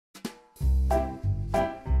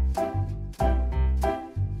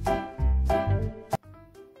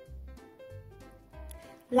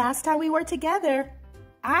Last time we were together,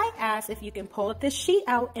 I asked if you can pull this sheet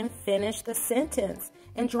out and finish the sentence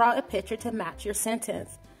and draw a picture to match your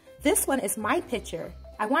sentence. This one is my picture.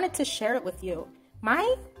 I wanted to share it with you.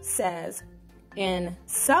 Mine says, in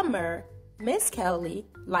summer, Miss Kelly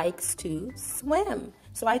likes to swim.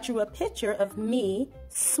 So I drew a picture of me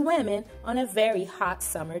swimming on a very hot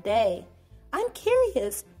summer day. I'm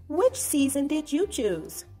curious, which season did you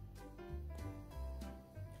choose?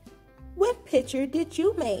 What picture did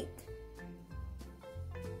you make?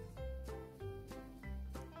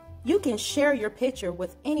 You can share your picture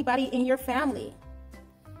with anybody in your family.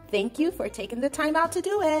 Thank you for taking the time out to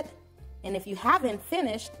do it. And if you haven't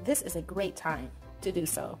finished, this is a great time to do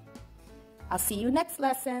so. I'll see you next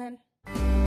lesson.